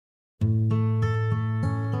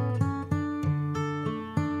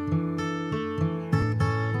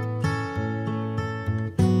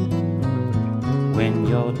when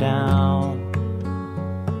you're down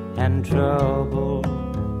and troubled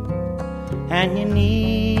and you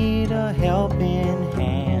need a helping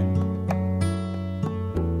hand,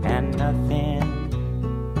 and nothing,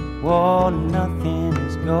 oh, nothing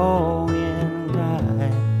is going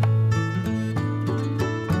right.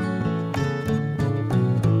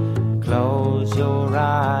 Close your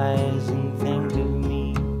eyes and think of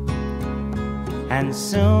me, and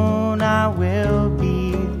soon I will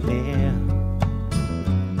be there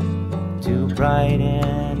to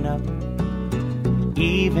brighten up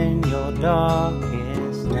even your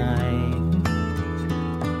darkest night.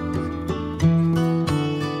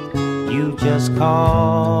 You just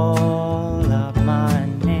call out my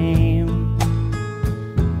name,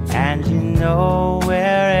 and you know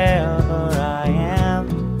wherever I am,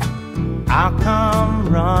 I'll come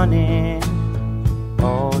running,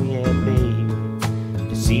 oh yeah babe,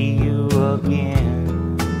 to see you again.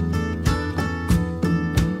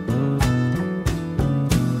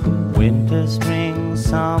 Winter, spring,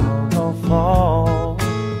 summer or fall,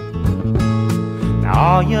 now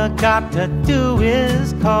all you got to do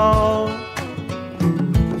is call,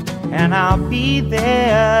 and I'll be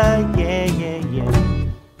there, yeah, yeah, yeah.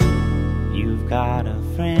 You've got a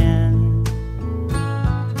friend.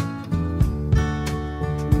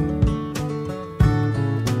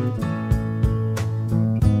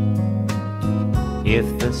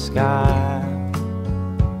 If the sky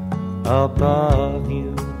above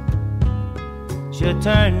you should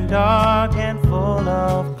turn dark and full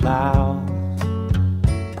of clouds,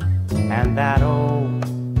 and that old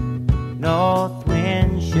north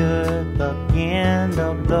wind should begin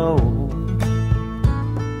to blow,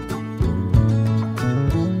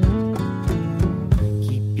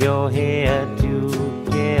 keep your head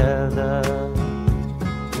together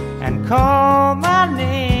and call my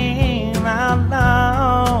name out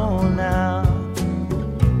loud now.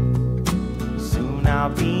 Soon I'll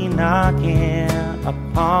be knocking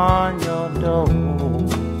upon your door.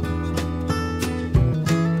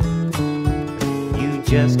 You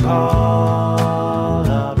just call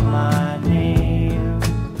out my name,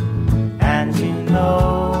 and you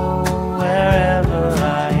know wherever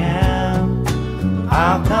I am,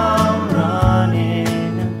 I'll come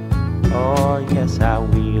running. Oh yes, I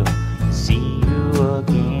will see you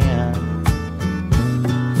again.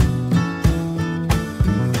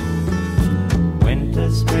 Winter,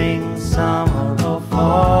 spring, summer or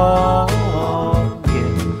fall,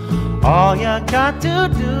 yeah. All you got to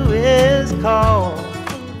do is call,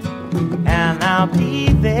 and I'll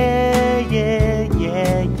be there, yeah,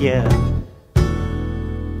 yeah, yeah.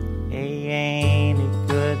 Hey, ain't it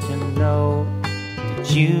good to know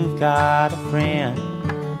that you've got a friend?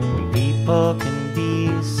 People can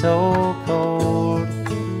be so cold,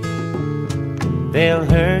 they'll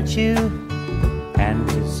hurt you and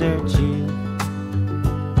desert you.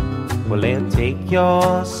 Well, they'll take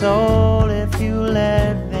your soul if you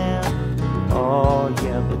let them. Oh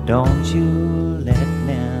yeah, but don't you let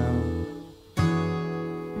them.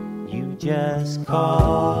 You just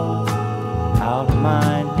call out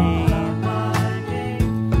my name,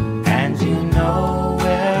 and you know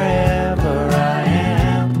wherever I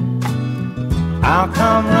am, I'll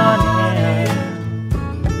come running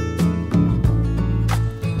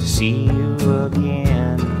to see you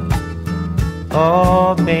again.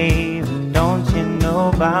 Oh babe, don't you know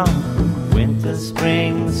about winter,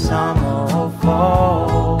 spring, summer or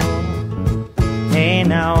fall? Hey,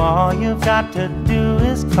 now all you've got to do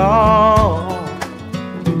is call.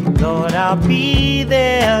 Lord, I'll be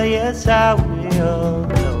there, yes I will.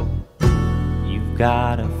 No, you've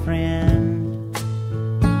got a friend.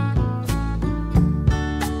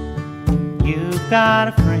 You've got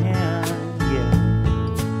a friend, yeah.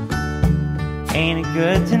 Ain't it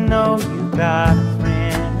good to know you've got a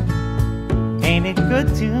friend? Ain't it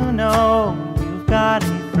good to know you've got a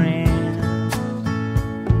friend?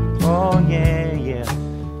 Oh yeah, yeah,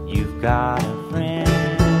 you've got